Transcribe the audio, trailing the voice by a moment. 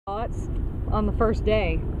Thoughts on the first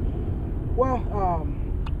day? Well,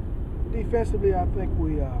 defensively, I think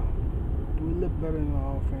we look better than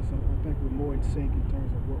our offense. I think we're more in sync in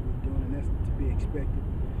terms of what we're doing, and that's to be expected.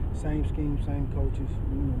 Same scheme, same coaches,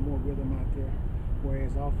 more rhythm out there.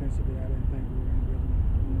 Whereas offensively, I didn't think we were in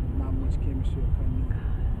rhythm. Not much chemistry or continuity.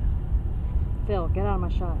 Phil, get out of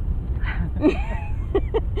my shot.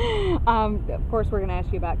 Of course, we're going to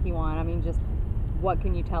ask you about Kiwan. I mean, just what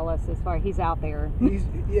can you tell us as far as he's out there?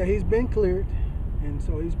 He's been cleared, and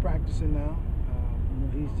so he's practicing now.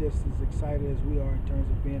 He's just as excited as we are in terms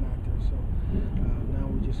of being out there. So now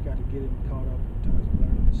we just got to get him caught up in terms of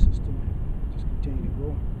learning the system and just continue to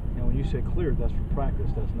grow. Now, when you say cleared, that's for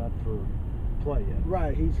practice. That's not for play yet.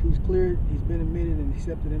 Right. He's cleared. He's been admitted and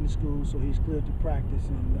accepted into school, so he's cleared to practice.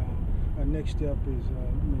 And our next step is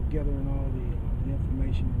gathering all the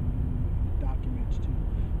information and documents to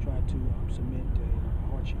try to submit a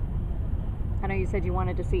hardship. I know you said you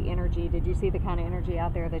wanted to see energy. Did you see the kind of energy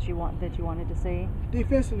out there that you wanted to see?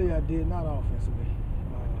 Defensively, I did, not offensively.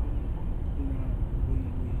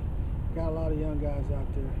 We got a lot of young guys out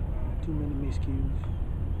there. Too many miscues.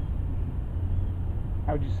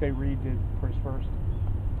 How would you say Reed did for his first?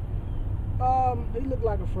 He looked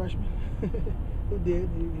like a freshman. He did.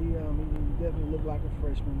 He definitely looked like a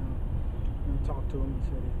freshman. When I talked to him, he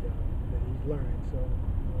said that he's learning. So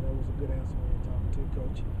that was a good answer when I talked to the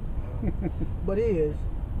coach. But he is.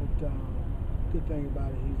 But good thing about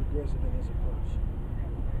it, he's aggressive in his approach.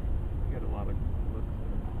 You got a lot of looks there.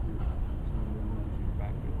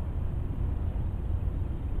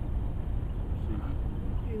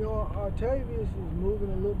 Octavius is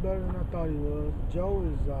moving a little better than I thought he was. Joe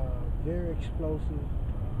is very explosive,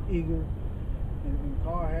 eager, and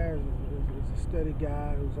Carl Harris is a steady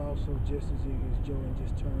guy who's also just as eager as Joe in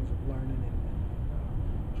just terms of learning and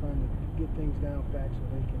trying to get things down back so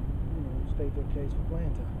they can, state their case for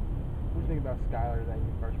playing time. What do you think about Skyler that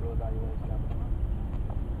you first really evaluated?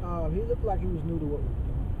 He looked like he was new to what we were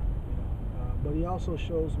doing, but he also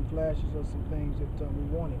showed some flashes of some things that we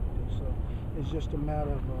wanted to do. So it's just a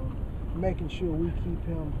matter of making sure we keep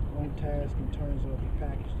him on task in terms of the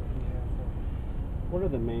package that we have for him. What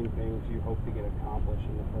are the main things you hope to get accomplished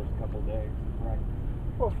in the first couple of days? Right.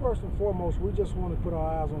 Well, first and foremost, we just want to put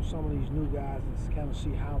our eyes on some of these new guys and kind of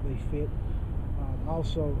see how they fit.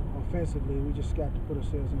 Also, offensively, we just got to put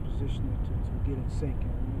ourselves in position to get in sync.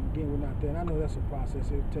 And again, we're not there. And I know that's a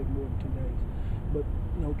process. It'll take more than 2 days. But,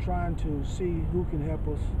 trying to see who can help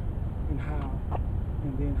us and how,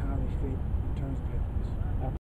 and then how they fit in terms of helping us.